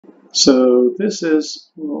So this is,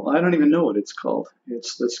 well, I don't even know what it's called.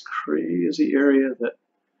 It's this crazy area that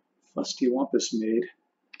Fusty made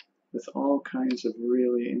with all kinds of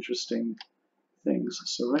really interesting things.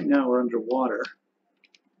 So right now we're underwater,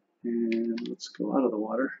 and let's go out of the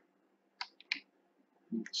water.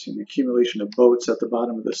 You can see an accumulation of boats at the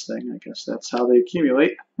bottom of this thing. I guess that's how they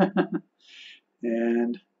accumulate.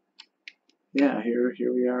 And yeah, here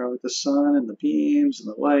we are with the sun and the beams and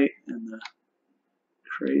the light and the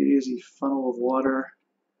crazy funnel of water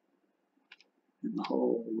and the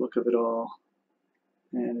whole look of it all.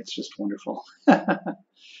 And it's just wonderful.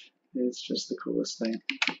 It's just the coolest thing.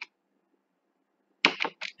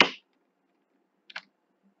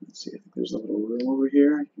 Let's see, I think there's a little room over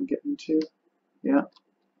here I can get into. Yeah.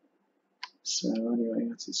 So anyway,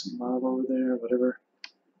 let's see some lava over there, whatever.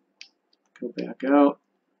 Go back out.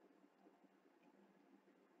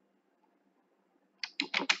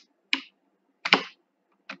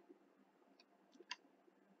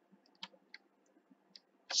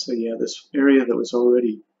 So yeah, this area that was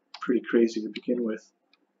already pretty crazy to begin with,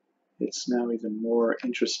 it's now even more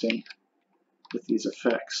interesting with these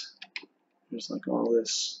effects. There's like all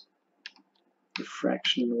this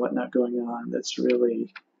refraction and whatnot going on that's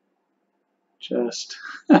really just,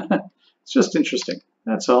 it's just interesting.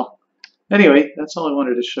 That's all. Anyway, that's all I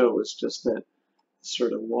wanted to show, was just that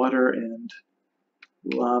sort of water and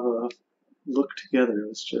lava look together. It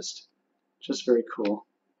was just very cool.